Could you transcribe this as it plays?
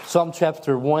Psalm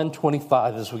chapter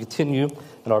 125 as we continue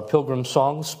in our pilgrim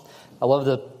songs. I love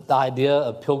the idea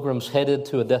of pilgrims headed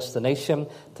to a destination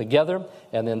together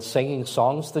and then singing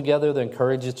songs together that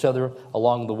encourage each other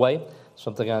along the way.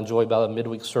 Something I enjoy about a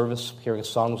midweek service, hearing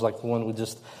songs like the one we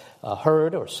just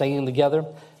heard or singing together.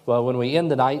 Well, when we end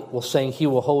the night, we'll sing He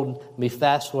Will Hold Me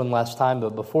Fast one last time.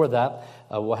 But before that,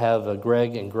 we'll have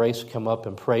Greg and Grace come up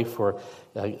and pray for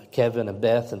Kevin and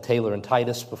Beth and Taylor and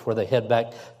Titus before they head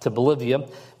back to Bolivia,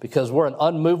 because we're an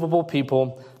unmovable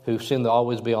people who seem to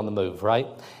always be on the move, right?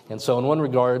 And so in one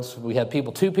regards, we had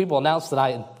two people announced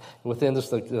tonight, and within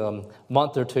just a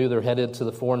month or two, they're headed to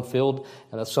the foreign field,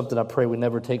 and that's something I pray we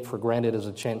never take for granted as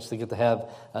a chance to get to have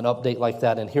an update like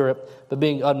that and hear it. But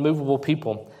being unmovable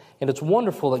people, and it's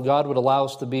wonderful that God would allow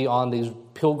us to be on these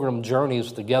pilgrim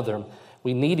journeys together.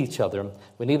 We need each other.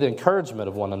 We need the encouragement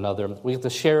of one another. We have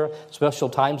to share special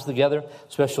times together,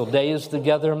 special days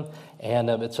together. And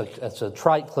it's a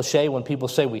trite cliche when people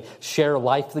say we share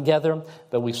life together,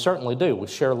 but we certainly do. We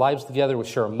share lives together. We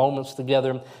share moments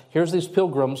together. Here's these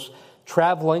pilgrims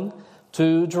traveling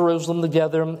to Jerusalem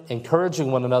together,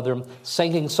 encouraging one another,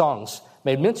 singing songs.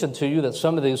 Made mention to you that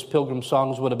some of these pilgrim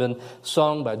songs would have been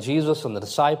sung by Jesus and the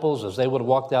disciples as they would have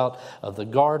walked out of the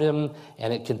garden,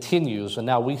 and it continues. And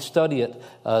now we study it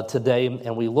today,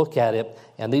 and we look at it,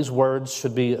 and these words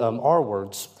should be our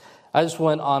words. I just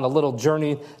went on a little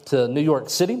journey to New York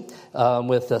City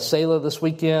with Selah this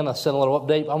weekend. I sent a little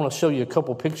update. I'm going to show you a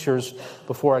couple pictures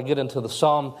before I get into the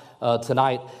psalm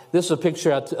tonight. This is a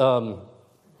picture at...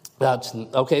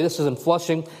 this is in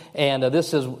Flushing, and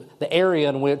this is the area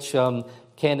in which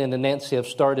Cannon and Nancy have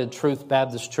started Truth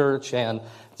Baptist Church, and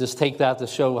just take that to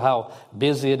show how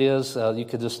busy it is. You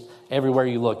could just, everywhere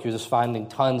you look, you're just finding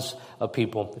tons of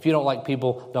people. If you don't like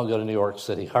people, don't go to New York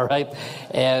City, all right?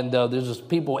 And there's just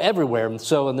people everywhere. And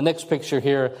so in the next picture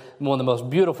here, one of the most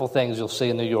beautiful things you'll see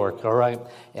in New York, all right?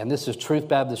 And this is Truth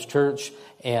Baptist Church.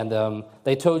 And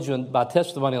they told you by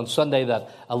testimony on Sunday that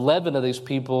 11 of these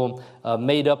people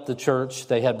made up the church.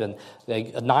 9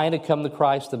 had come to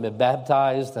Christ and been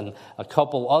baptized, and a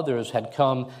couple others had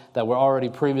come that were already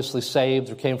previously saved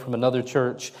or came from another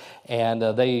church. And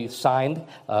they signed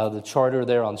the charter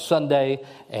there on Sunday,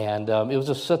 and it was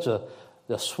just such a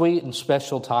sweet and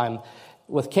special time.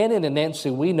 With Cannon and Nancy,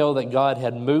 we know that God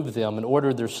had moved them and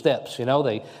ordered their steps. You know,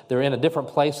 they're in a different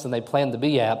place than they planned to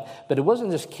be at. But it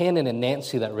wasn't just Cannon and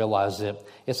Nancy that realized it.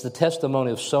 It's the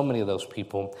testimony of so many of those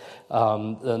people.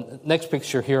 The next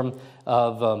picture here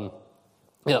of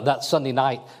that Sunday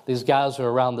night, these guys are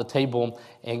around the table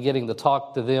and getting to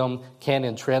talk to them,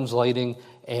 Cannon translating,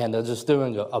 and just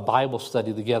doing a Bible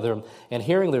study together and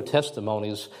hearing their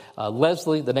testimonies.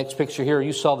 Leslie, the next picture here,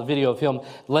 you saw the video of him.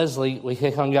 Leslie,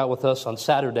 he hung out with us on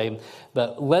Saturday,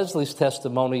 but Leslie's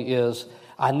testimony is,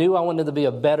 I knew I wanted to be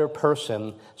a better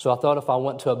person, so I thought if I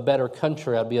went to a better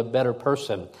country, I'd be a better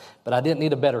person. But I didn't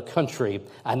need a better country.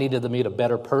 I needed to meet a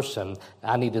better person.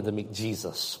 I needed to meet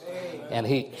Jesus. Amen. And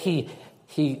he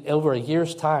over a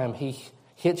year's time, he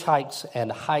hitchhikes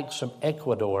and hikes from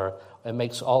Ecuador and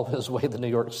makes all his way to New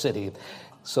York City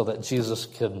so that Jesus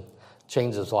could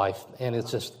change his life. And it's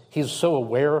just, he's so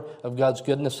aware of God's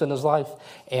goodness in his life.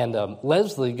 And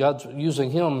Leslie, God's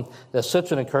using him as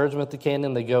such an encouragement to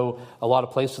Cannon. They go a lot of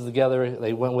places together.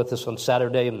 They went with us on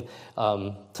Saturday and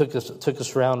took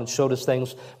us around and showed us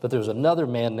things. But there's another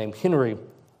man named Henry.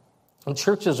 And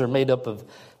churches are made up of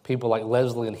people like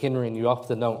Leslie and Henry, and you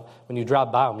often don't, when you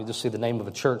drive by them, you just see the name of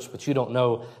a church, but you don't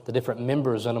know the different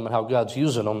members in them and how God's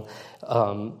using them.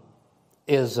 And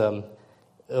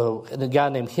a guy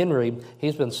named Henry,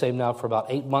 he's been saved now for about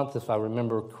 8 months, if I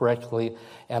remember correctly.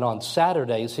 And on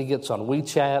Saturdays, he gets on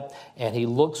WeChat, and he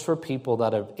looks for people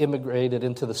that have immigrated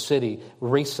into the city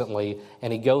recently,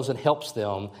 and he goes and helps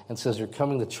them and says, you're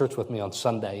coming to church with me on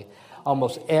Sunday.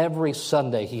 Almost every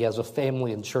Sunday, he has a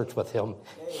family in church with him,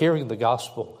 hearing the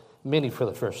gospel, many for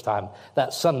the first time.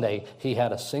 That Sunday, he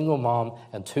had a single mom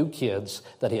and 2 kids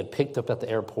that he had picked up at the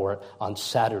airport on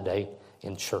Saturday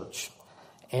in church.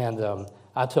 And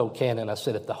I told Cannon, I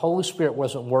said, if the Holy Spirit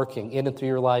wasn't working in and through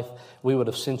your life, we would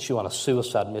have sent you on a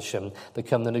suicide mission to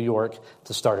come to New York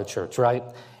to start a church, right?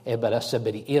 But I said,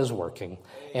 but he is working.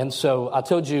 And so I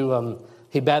told you...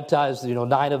 he baptized,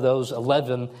 9 of those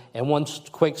 11. And one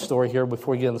quick story here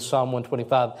before we get into Psalm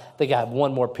 125. I think I have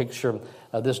one more picture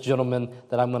of this gentleman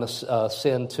that I'm going to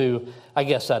send to. I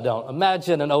guess I don't.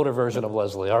 Imagine an older version of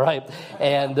Leslie, all right?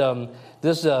 And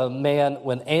this man,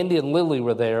 when Andy and Lily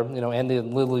were there, Andy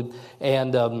and Lily,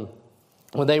 and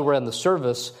when they were in the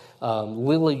service,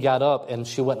 Lily got up and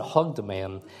she went and hugged a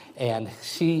man. And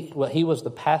he was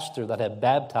the pastor that had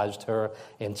baptized her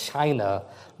in China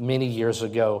many years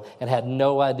ago and had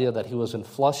no idea that he was in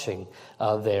Flushing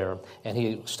there. And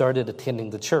he started attending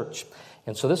the church.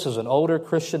 And so this is an older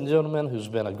Christian gentleman who's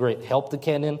been a great help to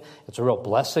Kenyon. It's a real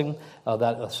blessing,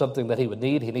 something that he would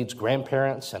need. He needs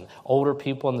grandparents and older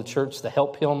people in the church to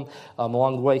help him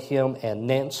along the way, him and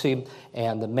Nancy.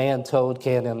 And the man told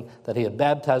Kenyon that he had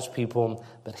baptized people,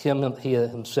 but he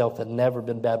himself had never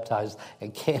been baptized.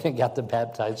 And Kenyon got to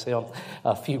baptize him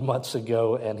a few months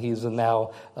ago, and he's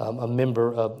now a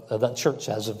member of that church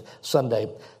as of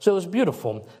Sunday. So it was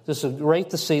beautiful. This is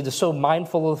great to see, just so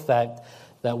mindful of the fact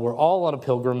that we're all on a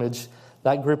pilgrimage.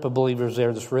 That group of believers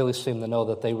there just really seemed to know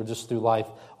that they were just through life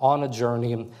on a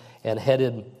journey and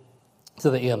headed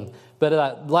to the end. But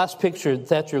that last picture,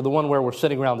 Thatcher, the one where we're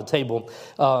sitting around the table,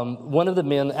 one of the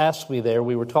men asked me there,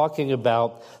 we were talking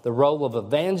about the role of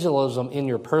evangelism in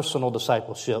your personal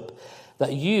discipleship,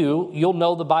 that you'll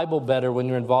know the Bible better when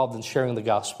you're involved in sharing the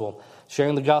gospel.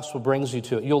 Sharing the gospel brings you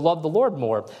to it. You'll love the Lord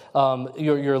more.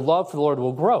 Your love for the Lord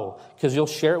will grow because you'll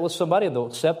share it with somebody and they'll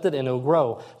accept it and it'll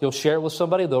grow. You'll share it with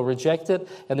somebody, they'll reject it,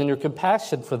 and then your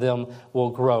compassion for them will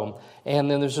grow. And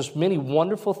then there's just many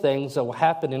wonderful things that will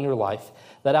happen in your life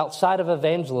that outside of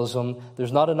evangelism,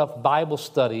 there's not enough Bible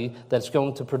study that's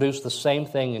going to produce the same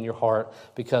thing in your heart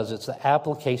because it's the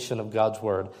application of God's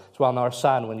word. That's why on our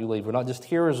sign when you leave, we're not just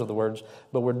hearers of the words,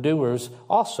 but we're doers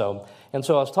also. And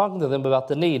so I was talking to them about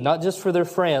the need, not just for their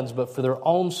friends, but for their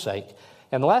own sake.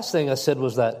 And the last thing I said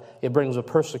was that it brings a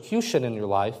persecution in your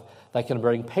life that can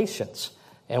bring patience.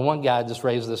 And one guy just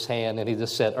raised his hand and he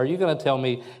just said, "Are you going to tell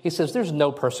me?" He says, "There's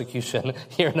no persecution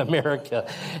here in America."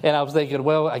 And I was thinking,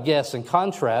 well, I guess in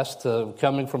contrast to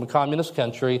coming from a communist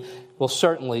country, well,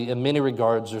 certainly in many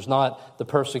regards, there's not the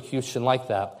persecution like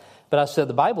that. But I said,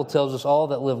 the Bible tells us all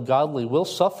that live godly will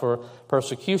suffer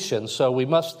persecution. So we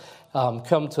must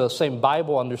come to the same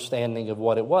Bible understanding of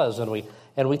what it was. And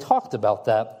we talked about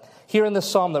that. Here in this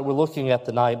psalm that we're looking at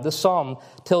tonight, this psalm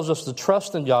tells us to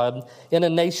trust in God in a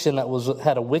nation that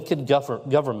had a wicked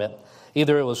government.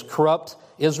 Either it was corrupt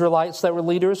Israelites that were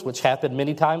leaders, which happened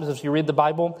many times as you read the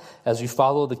Bible, as you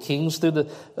follow the kings through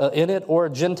in it, or a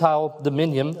Gentile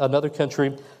dominion, another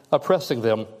country oppressing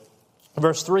them.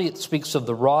 Verse 3, it speaks of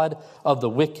the rod of the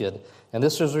wicked, and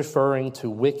this is referring to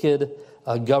wicked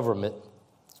government.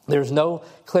 There's no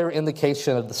clear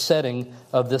indication of the setting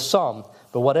of this psalm.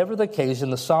 But whatever the occasion,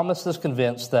 the psalmist is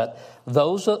convinced that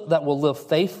those that will live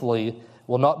faithfully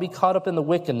will not be caught up in the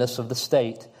wickedness of the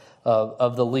state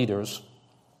of the leaders.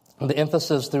 And the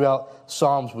emphasis throughout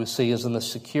Psalms we see is in the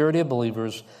security of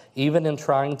believers, even in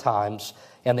trying times,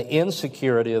 and the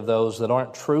insecurity of those that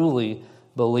aren't truly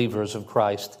believers of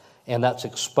Christ. And that's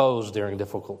exposed during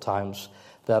difficult times.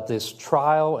 That this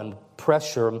trial and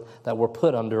pressure that we're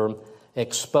put under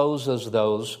exposes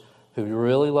those who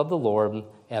really love the Lord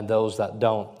and those that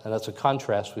don't. And that's a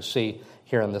contrast we see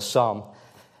here in this psalm.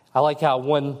 I like how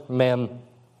one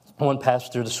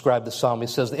pastor described the psalm. He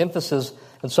says the emphasis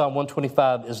in Psalm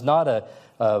 125 is not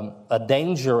a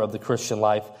danger of the Christian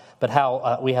life, but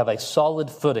how we have a solid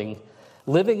footing.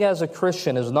 Living as a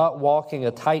Christian is not walking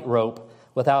a tightrope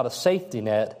without a safety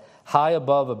net high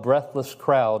above a breathless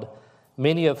crowd,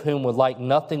 many of whom would like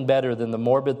nothing better than the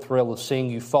morbid thrill of seeing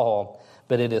you fall,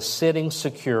 but it is sitting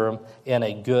secure in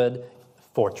a good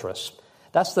fortress.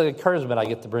 That's the encouragement I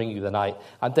get to bring you tonight.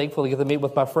 I'm thankful to get to meet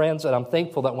with my friends, and I'm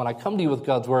thankful that when I come to you with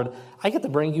God's word, I get to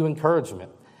bring you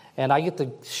encouragement. And I get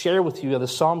to share with you the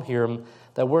psalm here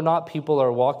that we're not people that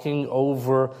are walking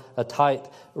over a tight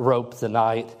rope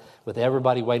tonight with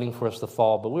everybody waiting for us to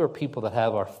fall, but we are people that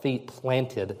have our feet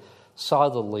planted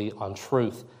solidly on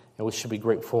truth, and we should be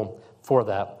grateful for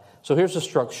that. So here's the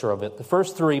structure of it. The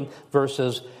first 3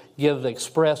 verses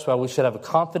express why we should have a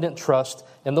confident trust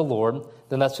in the Lord.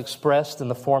 Then that's expressed in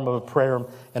the form of a prayer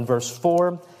in verse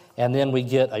 4. And then we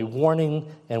get a warning,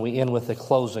 and we end with a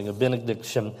closing, a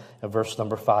benediction in verse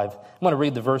number 5. I'm going to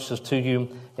read the verses to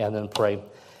you and then pray.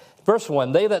 Verse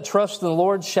 1, they that trust in the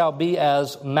Lord shall be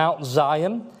as Mount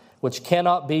Zion, which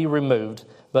cannot be removed,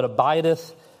 but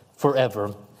abideth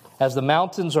forever. As the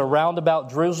mountains are round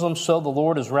about Jerusalem, so the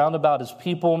Lord is round about his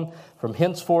people from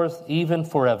henceforth even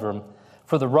forever.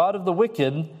 For the rod of the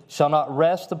wicked shall not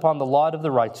rest upon the lot of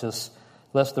the righteous,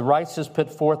 lest the righteous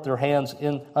put forth their hands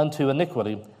unto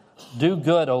iniquity. Do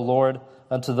good, O Lord,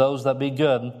 unto those that be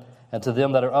good, and to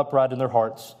them that are upright in their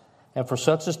hearts. And for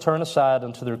such as turn aside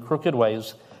unto their crooked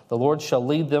ways, the Lord shall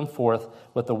lead them forth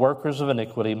with the workers of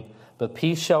iniquity, but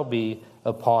peace shall be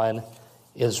upon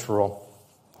Israel.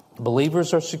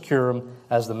 Believers are secure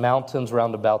as the mountains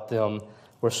round about them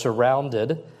We're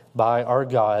surrounded by our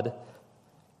God,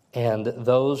 and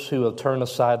those who have turned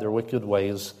aside their wicked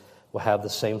ways will have the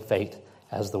same fate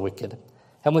as the wicked.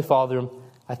 Heavenly Father,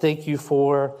 I thank you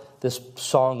for this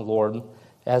song, Lord,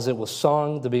 as it was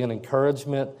sung to be an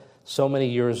encouragement so many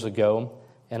years ago,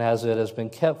 and as it has been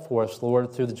kept for us,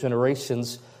 Lord, through the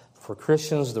generations for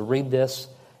Christians to read this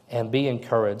and be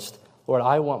encouraged. Lord,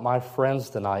 I want my friends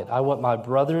tonight, I want my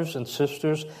brothers and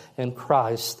sisters in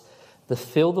Christ to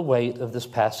feel the weight of this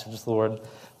passage, Lord,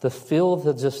 to feel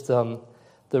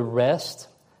the rest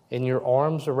in your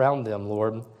arms around them,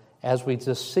 Lord, as we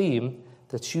just see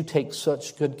that you take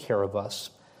such good care of us,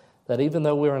 that even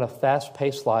though we're in a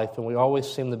fast-paced life and we always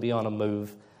seem to be on a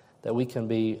move, that we can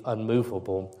be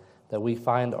unmovable, that we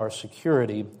find our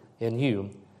security in you.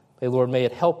 May, Lord, may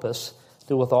it help us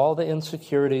deal with all the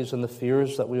insecurities and the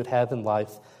fears that we would have in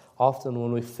life, often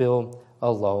when we feel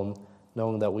alone,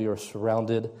 knowing that we are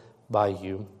surrounded by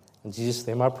you. In Jesus'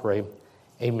 name I pray,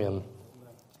 amen.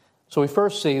 So we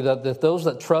first see that those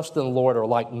that trust in the Lord are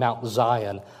like Mount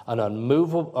Zion, an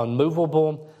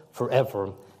unmovable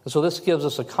forever. And so this gives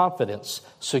us a confidence,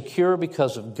 secure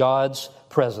because of God's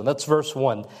presence. That's verse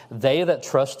 1. They that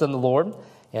trust in the Lord,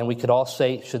 and we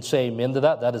should say amen to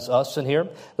that. That is us in here.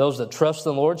 Those that trust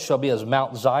in the Lord shall be as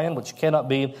Mount Zion, which cannot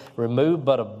be removed,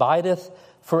 but abideth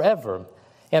forever.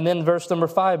 And then verse number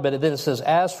 5, but then it says,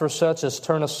 as for such as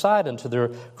turn aside into their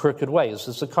crooked ways.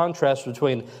 It's a contrast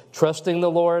between trusting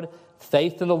the Lord,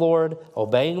 faith in the Lord,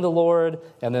 obeying the Lord,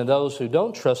 and then those who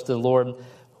don't trust in the Lord,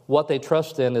 what they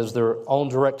trust in is their own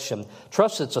direction.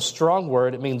 Trust, it's a strong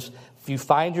word. It means if you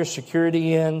find your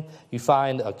security in, you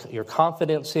find your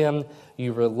confidence in,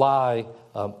 you rely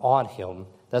on Him.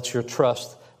 That's your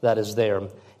trust that is there.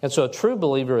 And so a true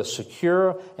believer is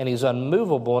secure and he's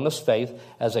unmovable in his faith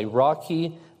as a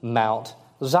rocky Mount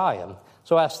Zion.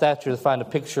 So I asked Thatcher to find a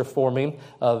picture for me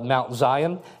of Mount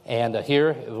Zion, and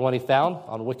here is one he found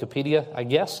on Wikipedia, I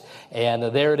guess. And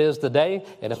there it is today.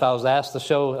 And if I was asked to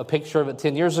show a picture of it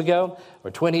 10 years ago or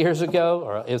 20 years ago,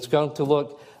 or it's going to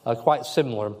look quite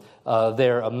similar.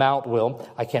 There, a mount will.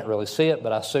 I can't really see it,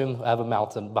 but I assume I have a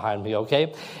mountain behind me,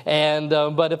 okay? And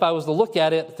but if I was to look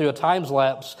at it through a time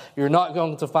lapse, you're not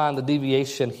going to find the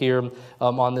deviation here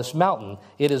on this mountain.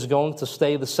 It is going to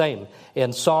stay the same.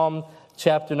 In Psalm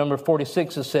chapter number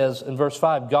 46, it says in verse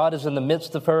 5, God is in the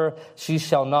midst of her, she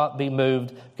shall not be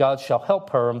moved. God shall help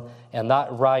her, and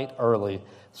not right early.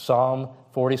 Psalm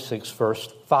 46, verse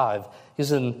 5.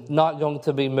 He's not going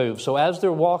to be moved. So as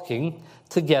they're walking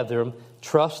together,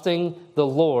 trusting the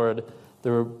Lord,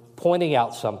 they're pointing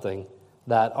out something,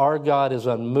 that our God is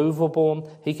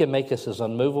unmovable. He can make us as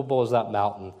unmovable as that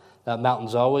mountain. That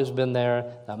mountain's always been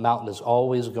there. That mountain is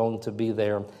always going to be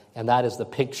there. And that is the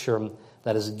picture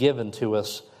that is given to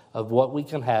us of what we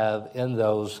can have in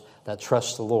those that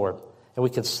trust the Lord. And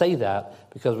we can say that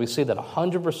because we see that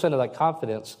 100% of that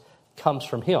confidence comes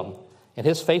from Him and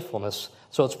His faithfulness.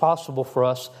 So it's possible for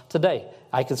us today.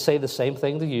 I could say the same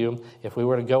thing to you if we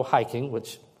were to go hiking,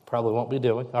 which probably won't be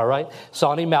doing, all right?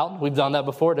 Sawney Mountain, we've done that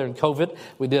before during COVID.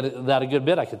 We did that a good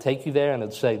bit. I could take you there and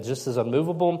I'd say, just as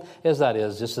unmovable as that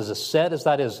is, just as set as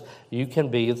that is, you can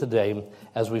be today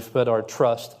as we've put our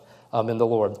trust in the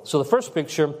Lord. So the first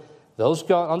picture, those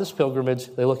go on this pilgrimage,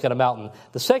 they look at a mountain.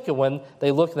 The second one,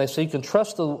 they look and they say, you can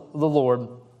trust the Lord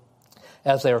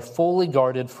as they are fully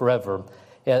guarded forever.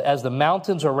 As the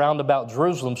mountains are round about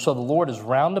Jerusalem, so the Lord is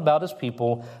round about His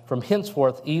people from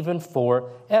henceforth even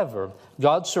forever.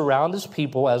 God surrounded His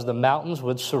people as the mountains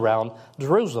would surround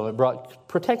Jerusalem. It brought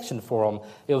protection for them.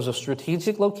 It was a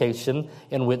strategic location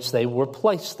in which they were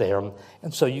placed there.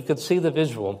 And so you could see the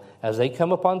visual. As they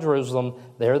come upon Jerusalem,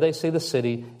 there they see the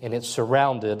city, and it's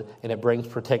surrounded, and it brings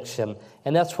protection.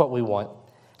 And that's what we want.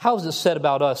 How is it said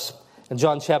about us? In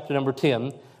John chapter number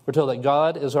 10, we're told that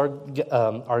God is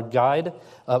our guard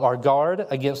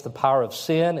against the power of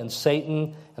sin and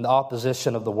Satan and the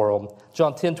opposition of the world.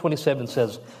 John 10:27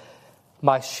 says,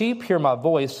 my sheep hear my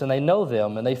voice, and they know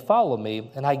them, and they follow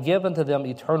me, and I give unto them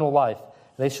eternal life.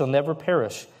 They shall never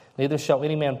perish, neither shall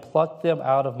any man pluck them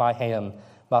out of my hand.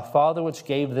 My Father which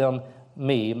gave them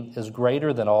me is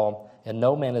greater than all, and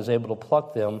no man is able to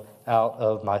pluck them out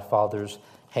of my Father's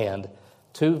hand.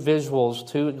 Two visuals,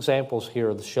 two examples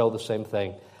here that show the same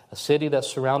thing. A city that's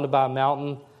surrounded by a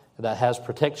mountain that has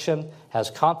protection,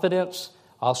 has confidence,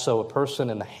 also a person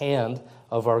in the hand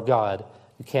of our God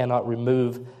who cannot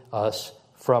remove us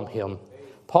from Him.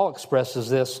 Paul expresses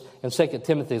this in 2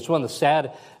 Timothy. It's one of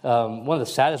the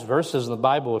saddest verses in the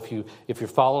Bible. If you're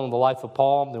following the life of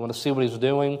Paul, you want to see what he's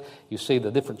doing. You see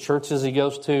the different churches he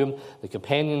goes to, the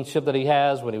companionship that he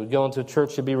has. When he would go into a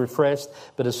church to be refreshed.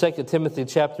 But in 2 Timothy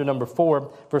chapter number 4,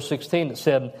 verse 16, it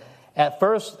said, At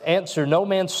first answer, no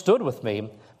man stood with me,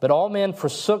 but all men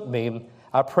forsook me.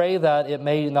 I pray that it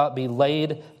may not be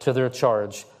laid to their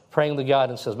charge. Praying to God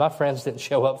and says, my friends didn't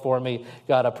show up for me.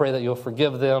 God, I pray that you'll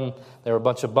forgive them. They were a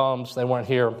bunch of bums. They weren't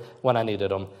here when I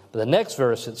needed them. But the next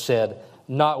verse it said,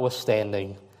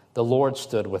 notwithstanding, the Lord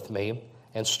stood with me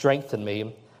and strengthened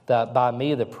me, that by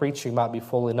me the preaching might be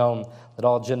fully known, that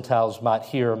all Gentiles might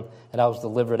hear, and I was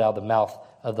delivered out of the mouth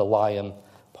of the lion.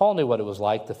 Paul knew what it was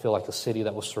like to feel like a city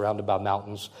that was surrounded by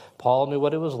mountains. Paul knew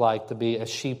what it was like to be a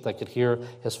sheep that could hear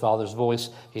his Father's voice.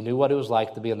 He knew what it was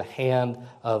like to be in the hand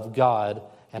of God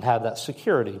and have that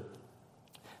security.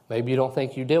 Maybe you don't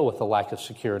think you deal with the lack of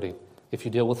security. If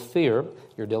you deal with fear,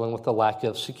 you're dealing with the lack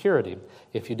of security.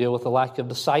 If you deal with the lack of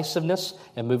decisiveness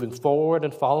and moving forward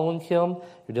and following Him,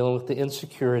 you're dealing with the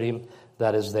insecurity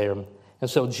that is there. And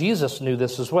so Jesus knew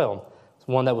this as well.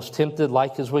 One that was tempted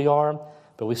like as we are,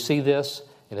 but we see this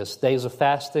in His days of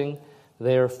fasting.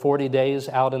 There 40 days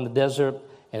out in the desert,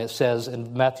 and it says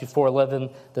in Matthew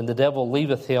 4:11, then the devil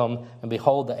leaveth him, and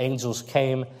behold, the angels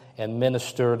came and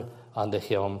ministered unto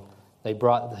him. They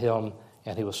brought him,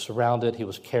 and he was surrounded, he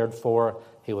was cared for,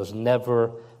 he was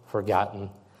never forgotten.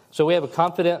 So we have a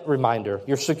confident reminder.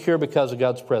 You're secure because of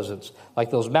God's presence.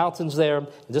 Like those mountains there, and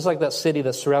just like that city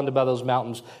that's surrounded by those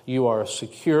mountains, you are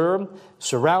secure,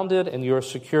 surrounded, and you're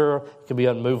secure, can be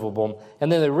unmovable.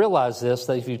 And then they realize this,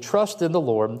 that if you trust in the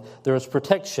Lord, there is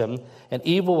protection, and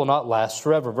evil will not last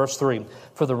forever. Verse 3,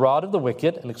 for the rod of the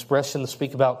wicked, an expression to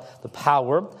speak about the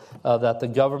power that the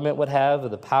government would have, or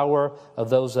the power of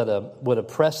those that would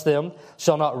oppress them,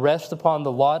 shall not rest upon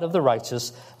the lot of the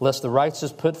righteous, lest the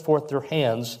righteous put forth their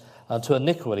hands unto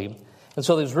iniquity. And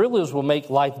so these rulers will make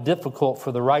life difficult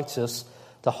for the righteous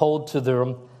to hold to their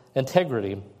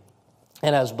integrity.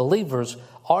 And as believers,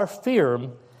 our fear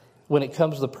when it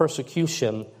comes to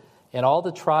persecution and all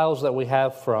the trials that we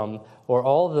have from, or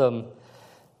all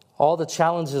the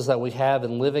challenges that we have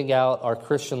in living out our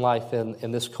Christian life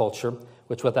in this culture,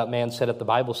 which what that man said at the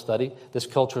Bible study, this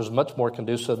culture is much more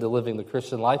conducive to living the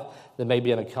Christian life than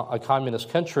maybe in a communist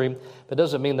country. But it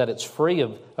doesn't mean that it's free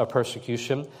of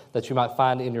persecution that you might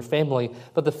find in your family.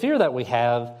 But the fear that we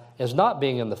have is not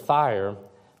being in the fire.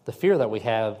 The fear that we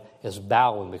have is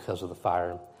bowing because of the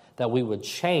fire. That we would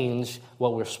change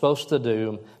what we're supposed to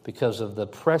do because of the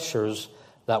pressures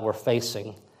that we're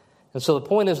facing. And so the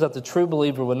point is that the true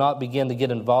believer will not begin to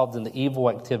get involved in the evil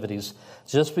activities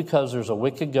just because there's a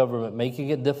wicked government making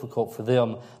it difficult for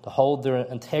them to hold their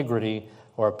integrity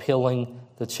or appealing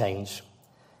to change.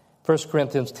 1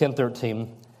 Corinthians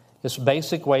 10:13, this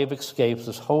basic way of escape,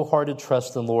 this wholehearted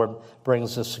trust in the Lord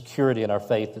brings us security in our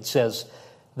faith. It says,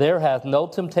 there hath no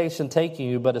temptation taken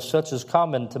you, but as such is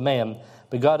common to man.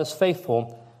 But God is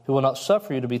faithful, who will not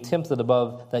suffer you to be tempted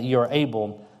above that you are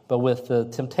able, but with the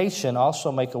temptation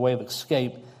also make a way of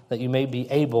escape, that you may be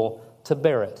able to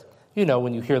bear it. You know,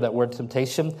 when you hear that word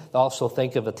temptation, also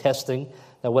think of a testing.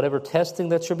 That whatever testing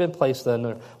that you've been placed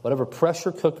under, whatever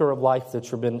pressure cooker of life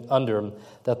that you've been under,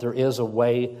 that there is a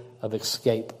way of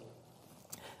escape.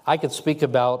 I could speak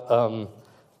about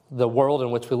the world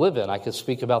in which we live in. I could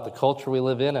speak about the culture we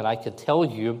live in, and I could tell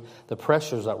you the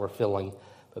pressures that we're feeling.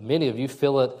 But many of you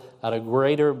feel it at a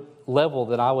greater level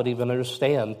than I would even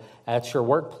understand at your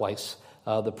workplace.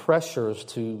 The pressures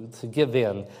to give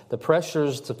in, the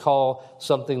pressures to call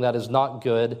something that is not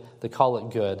good, to call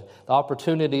it good, the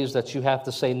opportunities that you have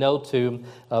to say no to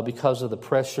because of the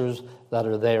pressures that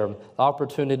are there, the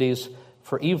opportunities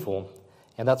for evil.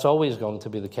 And that's always going to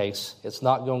be the case. It's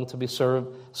not going to be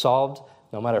solved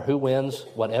no matter who wins,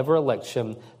 whatever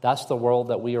election. That's the world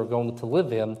that we are going to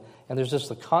live in. And there's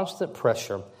just a constant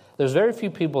pressure. There's very few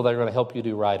people that are going to help you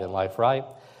do right in life, right?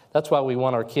 That's why we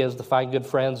want our kids to find good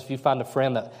friends. If you find a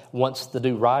friend that wants to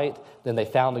do right, then they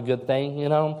found a good thing, you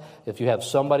know. If you have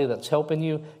somebody that's helping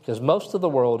you, because most of the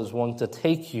world is wanting to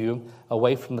take you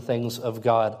away from the things of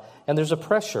God. And there's a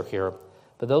pressure here.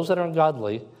 But those that are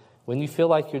ungodly, when you feel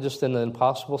like you're just in an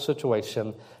impossible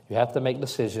situation, you have to make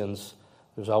decisions.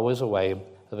 There's always a way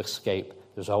of escape.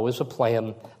 There's always a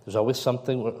plan. There's always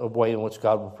something, a way in which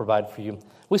God will provide for you.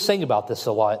 We sing about this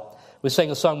a lot. We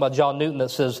sang a song by John Newton that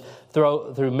says,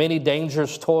 through many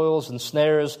dangers, toils, and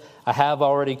snares, I have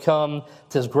already come.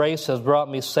 'Tis grace has brought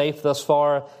me safe thus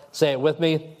far. Say it with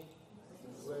me.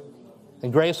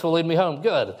 And grace will lead me home.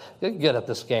 Good. Good at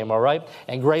this game, all right?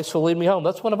 And grace will lead me home.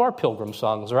 That's one of our pilgrim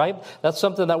songs, right? That's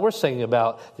something that we're singing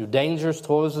about. Through dangers,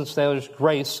 toils, and snares,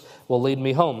 grace will lead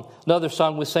me home. Another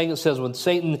song we sing, it says, when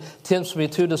Satan tempts me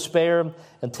to despair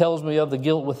and tells me of the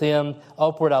guilt within,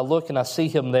 upward I look and I see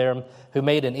him there, who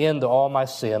made an end to all my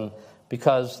sin.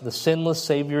 Because the sinless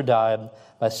Savior died,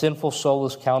 my sinful soul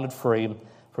is counted free.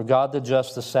 For God the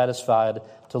just is satisfied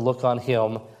to look on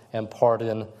him and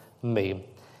pardon me.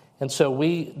 And so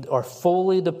we are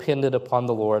fully dependent upon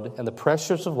the Lord and the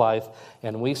pressures of life,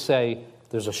 and we say,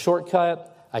 there's a shortcut,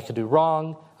 I could do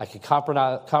wrong, I could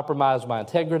compromise my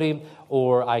integrity,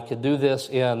 or I could do this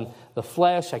in the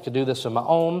flesh, I could do this on my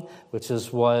own, which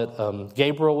is what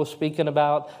Gabriel was speaking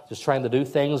about, just trying to do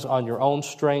things on your own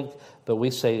strength. But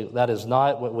we say that is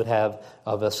not what we'd have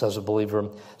of us as a believer.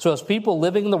 So as people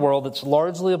living in the world that's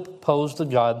largely opposed to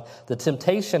God, the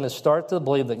temptation is start to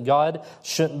believe that God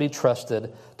shouldn't be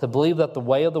trusted, to believe that the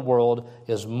way of the world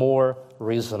is more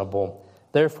reasonable.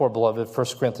 Therefore, beloved, 1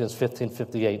 Corinthians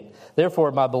 15:58,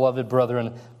 therefore, my beloved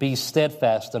brethren, be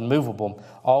steadfast and immovable,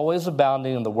 always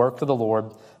abounding in the work of the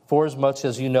Lord, for as much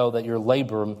as you know that your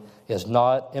labor is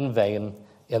not in vain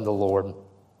in the Lord.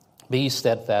 Be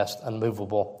steadfast,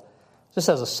 unmovable. Just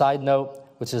as a side note,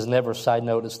 which is never a side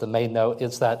note, it's the main note,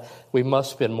 it's that we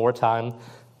must spend more time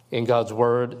in God's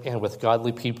Word and with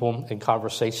godly people in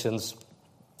conversations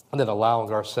than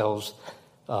allowing ourselves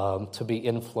to be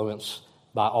influenced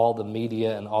by all the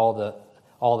media and all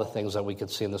the things that we could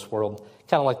see in this world.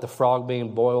 Kind of like the frog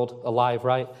being boiled alive,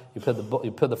 right? You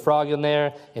put the frog in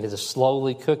there, and it is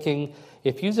slowly cooking.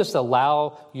 If you just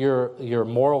allow your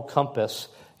moral compass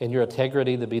and your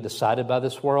integrity to be decided by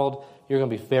this world, you're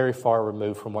going to be very far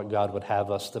removed from what God would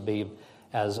have us to be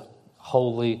as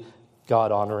holy,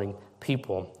 God-honoring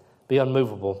people. Be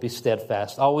unmovable, be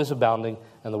steadfast, always abounding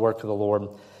in the work of the Lord.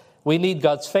 We need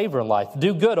God's favor in life.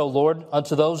 Do good, O Lord,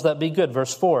 unto those that be good,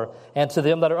 verse 4, and to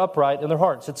them that are upright in their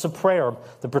hearts. It's a prayer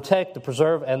to protect, to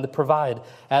preserve, and to provide.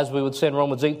 As we would say in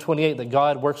Romans 8:28, that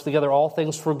God works together all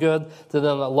things for good to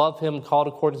them that love Him, called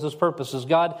according to His purposes.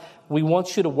 God, we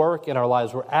want you to work in our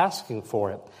lives. We're asking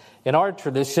for it. In our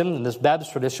tradition, in this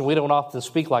Baptist tradition, we don't often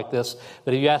speak like this,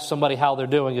 but if you ask somebody how they're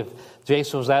doing, if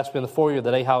Jason was asking me in the foyer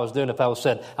today how I was doing, if I was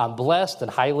said, I'm blessed and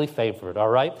highly favored, all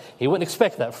right? He wouldn't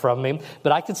expect that from me,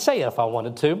 but I could say it if I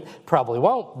wanted to. Probably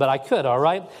won't, but I could, all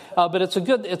right? But it's a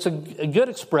good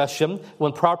expression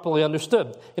when properly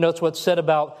understood. You know, it's what's said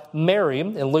about Mary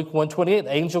in Luke 1:28.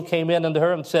 The angel came in unto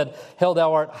her and said, Hail,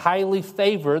 thou art highly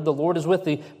favored, the Lord is with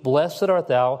thee, blessed art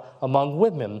thou among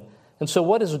women. And so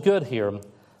what is good here?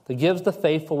 That gives the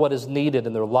faithful what is needed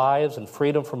in their lives and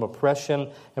freedom from oppression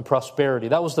and prosperity.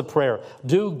 That was the prayer.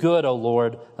 Do good, O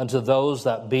Lord, unto those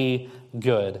that be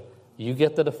good. You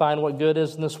get to define what good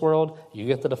is in this world. You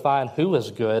get to define who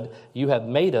is good. You have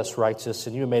made us righteous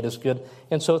and you made us good.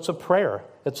 And so it's a prayer.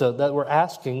 That we're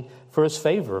asking for His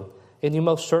favor. And you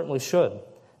most certainly should.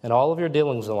 In all of your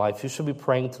dealings in life, you should be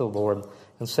praying to the Lord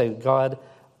and say, God,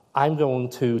 I'm going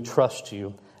to trust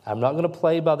you. I'm not going to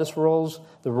play by the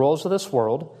rules of this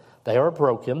world. They are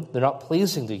broken. They're not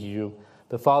pleasing to you.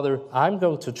 But Father, I'm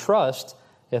going to trust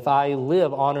if I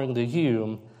live honoring to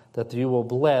you that you will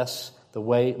bless the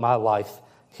way my life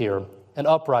here. And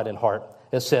upright in heart.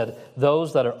 It said,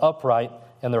 those that are upright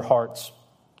in their hearts.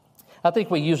 I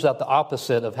think we use that the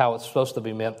opposite of how it's supposed to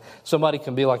be meant. Somebody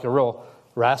can be like a real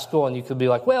rascal, and you could be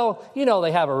like, well, you know,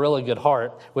 they have a really good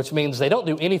heart, which means they don't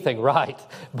do anything right,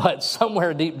 but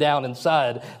somewhere deep down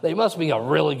inside, they must be a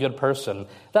really good person.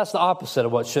 That's the opposite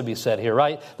of what should be said here,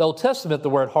 right? The Old Testament, the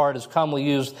word heart is commonly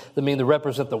used to mean to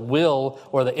represent the will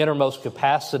or the innermost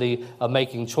capacity of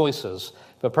making choices.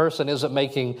 If a person isn't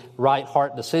making right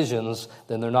heart decisions,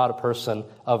 then they're not a person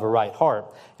of a right heart.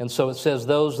 And so it says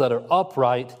those that are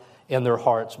upright in their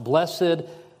hearts. Blessed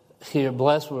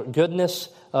with goodness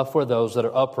for those that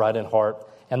are upright in heart.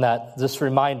 And that this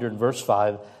reminder in verse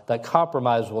 5, that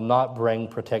compromise will not bring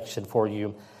protection for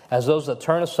you. As those that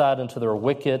turn aside into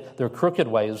their crooked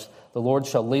ways, the Lord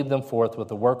shall lead them forth with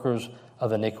the workers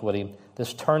of iniquity.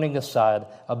 This turning aside,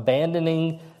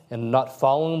 abandoning and not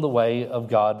following the way of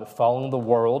God, but following the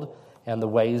world and the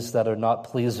ways that are not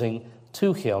pleasing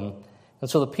to Him. And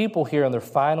so the people here in their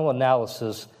final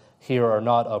analysis here are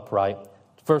not upright.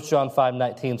 1 John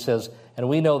 5:19 says, and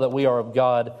we know that we are of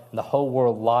God, and the whole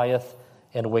world lieth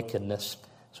in wickedness.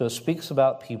 So it speaks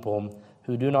about people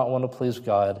who do not want to please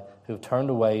God, who have turned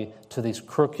away to these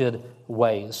crooked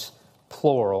ways,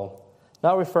 plural.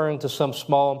 Not referring to some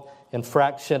small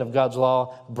infraction of God's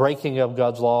law, breaking of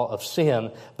God's law of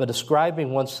sin, but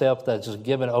describing oneself that is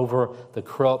given over the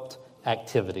corrupt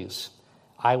activities.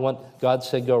 God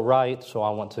said go right, so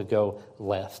I want to go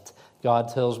left.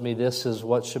 God tells me this is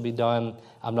what should be done.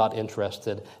 I'm not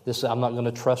interested. I'm not going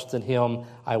to trust in Him.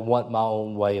 I want my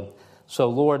own way. So,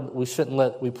 Lord,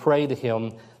 we pray to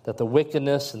Him that the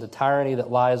wickedness and the tyranny that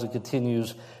lies and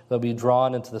continues will be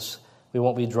drawn into this. We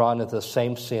won't be drawn into the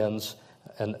same sins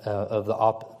and of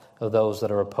those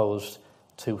that are opposed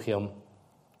to Him.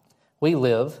 We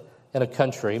live in a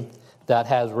country that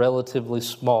has relatively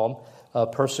small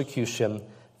persecution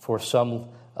for some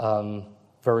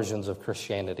versions of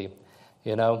Christianity.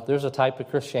 You know, there's a type of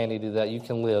Christianity that you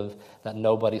can live that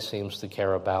nobody seems to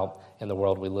care about in the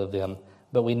world we live in.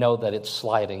 But we know that it's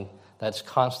sliding, that's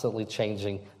constantly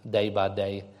changing day by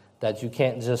day, that you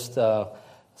can't just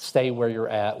stay where you're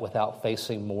at without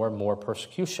facing more and more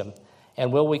persecution.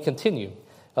 And will we continue?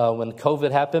 When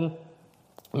COVID happened,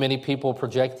 many people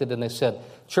projected and they said,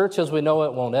 church as we know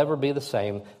it won't ever be the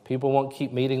same. People won't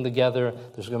keep meeting together.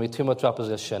 There's going to be too much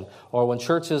opposition. Or when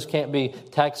churches can't be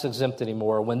tax exempt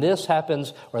anymore. When this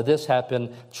happens or this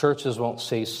happened, churches won't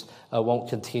cease, won't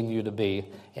continue to be.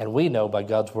 And we know by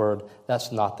God's word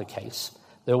that's not the case.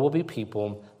 There will be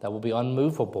people that will be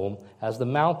unmovable as the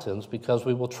mountains because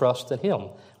we will trust in Him.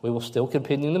 We will still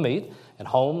continue to meet in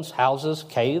homes, houses,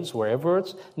 caves, wherever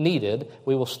it's needed.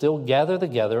 We will still gather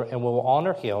together and we will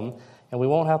honor Him, and we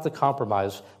won't have to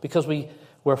compromise because we're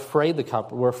afraid to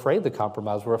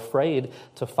compromise. We're afraid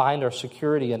to find our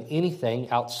security in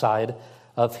anything outside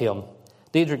of Him.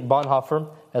 Dietrich Bonhoeffer,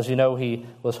 as you know, he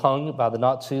was hung by the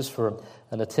Nazis for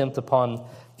an attempt upon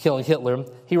killing Hitler.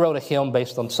 He wrote a hymn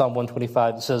based on Psalm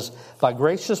 125. It says, "By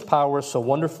gracious power so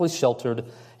wonderfully sheltered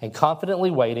and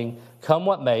confidently waiting, come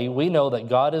what may, we know that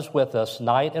God is with us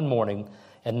night and morning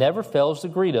and never fails to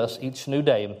greet us each new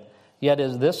day. Yet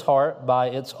is this heart by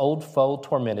its old foe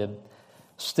tormented.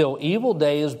 Still evil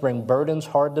days bring burdens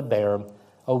hard to bear.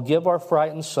 Oh, give our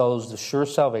frightened souls the sure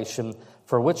salvation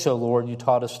for which, O Lord, you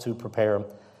taught us to prepare.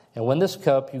 And when this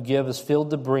cup you give is filled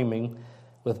to brimming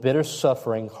with bitter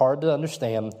suffering, hard to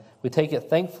understand, we take it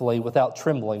thankfully without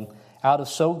trembling, out of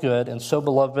so good and so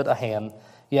beloved a hand.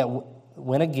 Yet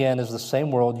when again is the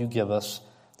same world you give us,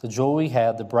 the joy we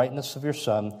had, the brightness of your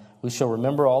Son, we shall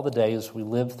remember all the days we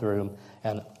lived through,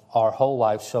 and our whole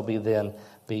life shall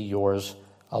be yours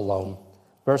alone."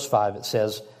 Verse 5, it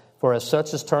says, "For as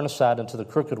such as turn aside into the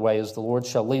crooked ways, the Lord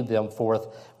shall lead them forth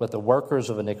with the workers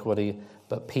of iniquity,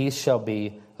 but peace shall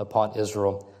be upon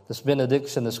Israel." This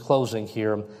benediction, this closing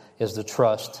here, is the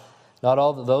trust. Not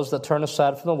all those that turn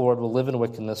aside from the Lord will live in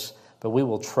wickedness, but we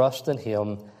will trust in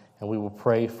Him and we will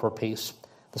pray for peace.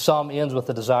 The psalm ends with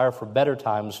a desire for better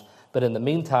times, but in the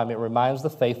meantime, it reminds the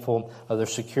faithful of their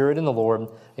security in the Lord,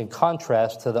 in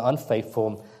contrast to the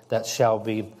unfaithful that shall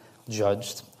be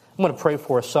judged. I'm going to pray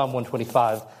for Psalm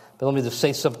 125, but let me just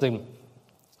say something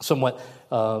somewhat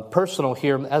personal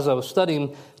here. As I was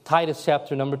studying Titus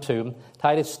chapter number 2,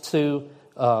 Titus 2,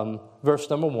 verse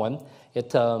number 1,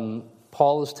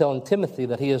 Paul is telling Timothy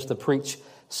that he is to preach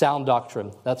sound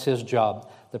doctrine. That's his job,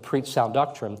 to preach sound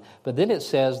doctrine. But then it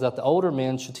says that the older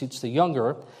men should teach the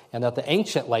younger, and that the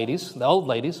ancient ladies, the old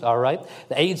ladies, all right,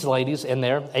 the aged ladies in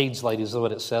there, aged ladies is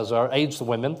what it says, are aged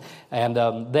women, and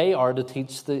they are to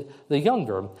teach the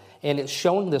younger. And it's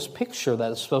showing this picture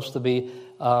that is supposed to be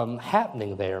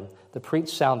happening there, to preach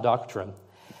sound doctrine.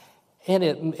 And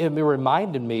it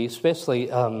reminded me, especially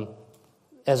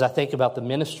as I think about the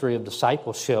ministry of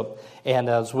discipleship, and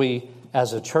as we,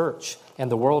 as a church, and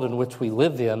the world in which we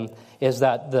live in, is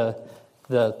that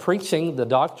the preaching, the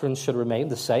doctrine should remain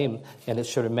the same, and it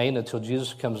should remain until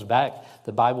Jesus comes back,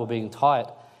 the Bible being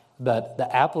taught. But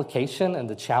the application and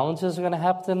the challenges are going to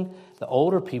happen. The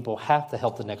older people have to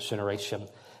help the next generation.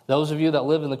 Those of you that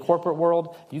live in the corporate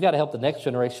world, you got to help the next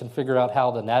generation figure out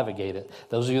how to navigate it.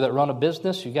 Those of you that run a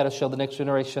business, you got to show the next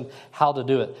generation how to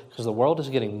do it, because the world is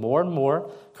getting more and more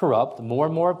corrupt, more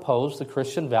and more opposed to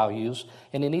Christian values,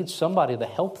 and it needs somebody to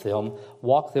help them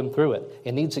walk them through it.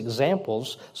 It needs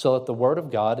examples so that the Word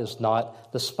of God is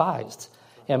not despised.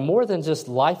 And more than just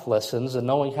life lessons and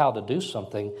knowing how to do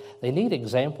something, they need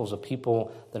examples of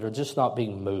people that are just not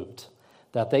being moved,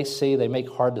 that they see they make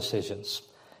hard decisions.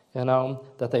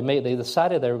 That they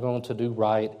decided they were going to do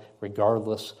right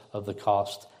regardless of the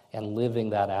cost, and living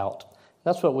that out.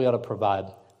 That's what we ought to provide.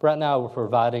 Right now we're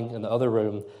providing in the other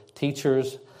room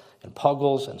teachers and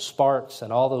Puggles and Sparks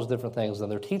and all those different things,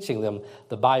 and they're teaching them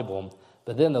the Bible,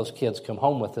 but then those kids come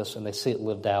home with us and they see it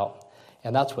lived out.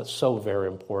 And that's what's so very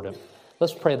important.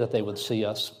 Let's pray that they would see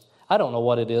us. I don't know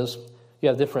what it is. You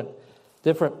have different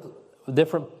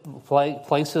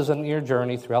places in your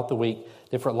journey throughout the week,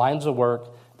 different lines of work,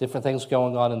 different things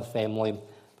going on in the family,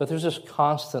 but there's just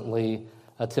constantly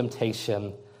a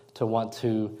temptation to want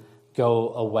to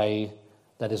go a way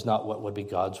that is not what would be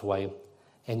God's way.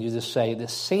 And you just say,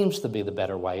 this seems to be the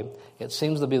better way. It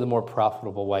seems to be the more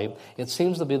profitable way. It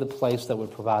seems to be the place that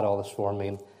would provide all this for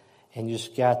me. And you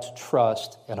just got to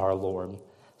trust in our Lord.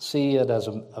 See it as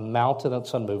a mountain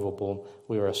that's unmovable.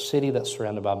 We are a city that's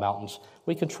surrounded by mountains.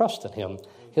 We can trust in Him.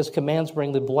 His commands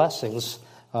bring the blessings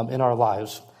in our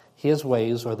lives. His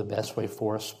ways are the best way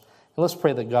for us. And let's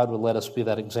pray that God would let us be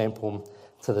that example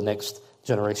to the next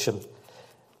generation.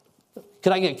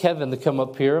 Could I get Kevin to come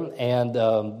up here and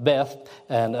Beth,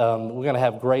 and we're going to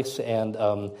have Grace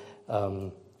and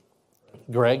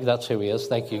Greg. That's who he is.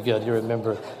 Thank you. Good. You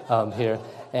remember here.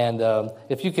 And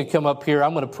if you could come up here,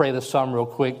 I'm going to pray this psalm real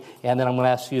quick, and then I'm going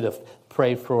to ask you to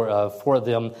pray for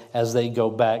them as they go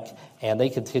back, and they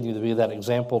continue to be that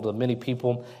example to many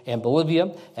people in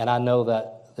Bolivia. And I know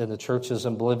that in the churches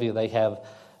in Bolivia, they have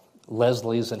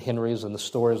Leslie's and Henry's and the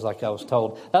stories like I was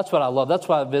told. That's what I love. That's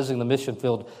why visiting the mission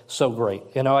field so great.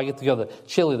 You know, I get to go to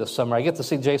Chile this summer. I get to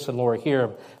see Jason and Laura here,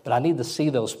 but I need to see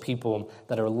those people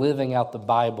that are living out the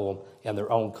Bible in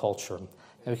their own culture.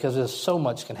 And because there's so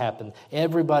much can happen.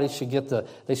 Everybody should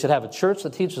they should have a church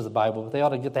that teaches the Bible, but they ought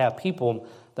to get to have people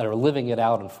that are living it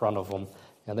out in front of them.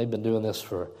 And they've been doing this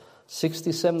for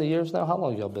 60, 70 years now? How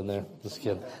long have y'all been there? Just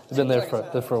kidding. They've been there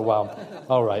for a while.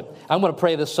 All right. I'm going to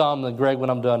pray this psalm, and Greg, when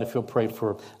I'm done, if you'll pray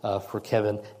for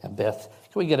Kevin and Beth.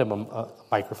 Can we get him a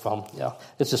microphone? Yeah.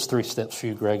 It's just 3 steps for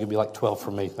you, Greg. It'd be like 12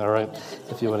 for me, all right,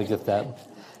 if you want to get that.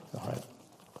 All right.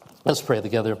 Let's pray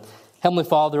together. Heavenly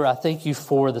Father, I thank you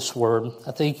for this word.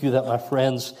 I thank you that my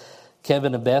friends,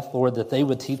 Kevin and Beth, Lord, that they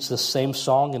would teach this same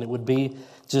song, and it would be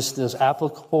just as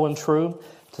applicable and true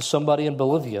to somebody in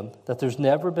Bolivia, that there's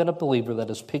never been a believer that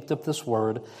has picked up this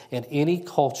word in any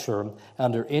culture,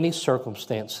 under any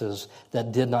circumstances,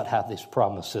 that did not have these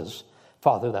promises.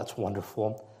 Father, that's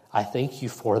wonderful. I thank you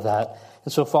for that.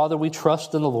 And so, Father, we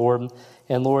trust in the Lord.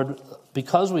 And, Lord,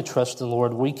 because we trust in the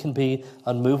Lord, we can be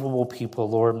unmovable people,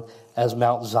 Lord, as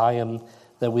Mount Zion,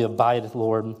 that we abide,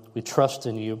 Lord. We trust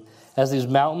in you. As these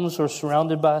mountains are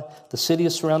surrounded by, the city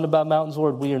is surrounded by mountains,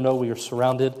 Lord, we know we are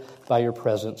surrounded by your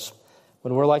presence.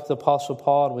 When we're like the Apostle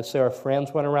Paul and we say our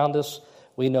friends went around us,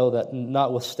 we know that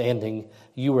notwithstanding,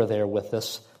 you are there with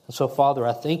us. And so, Father,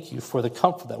 I thank you for the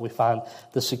comfort that we find,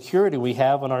 the security we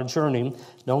have on our journey,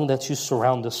 knowing that you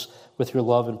surround us with your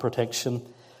love and protection.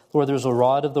 Lord, there's a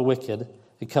rod of the wicked.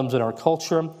 It comes in our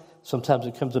culture. Sometimes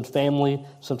it comes in family.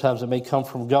 Sometimes it may come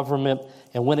from government.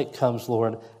 And when it comes,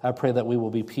 Lord, I pray that we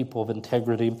will be people of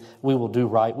integrity. We will do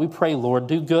right. We pray, Lord,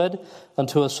 do good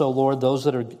unto us, O Lord, those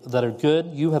that are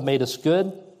good. You have made us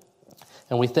good,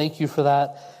 and we thank you for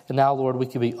that. And now, Lord, we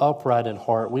can be upright in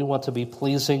heart. We want to be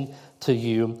pleasing to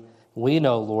you. We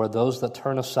know, Lord, those that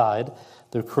turn aside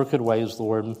their crooked ways,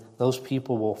 Lord, those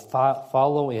people will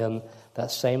follow in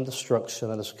that same destruction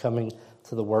that is coming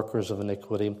to the workers of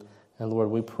iniquity. And Lord,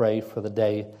 we pray for the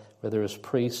day where there is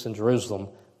priests in Jerusalem.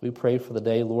 We pray for the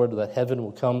day, Lord, that heaven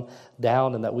will come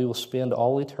down and that we will spend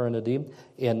all eternity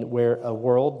in a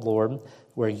world, Lord,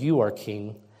 where you are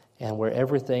king and where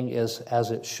everything is as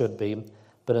it should be.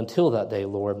 But until that day,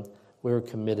 Lord, we are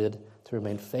committed to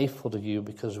remain faithful to you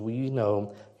because we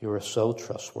know you are so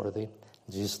trustworthy. In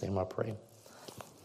Jesus' name I pray.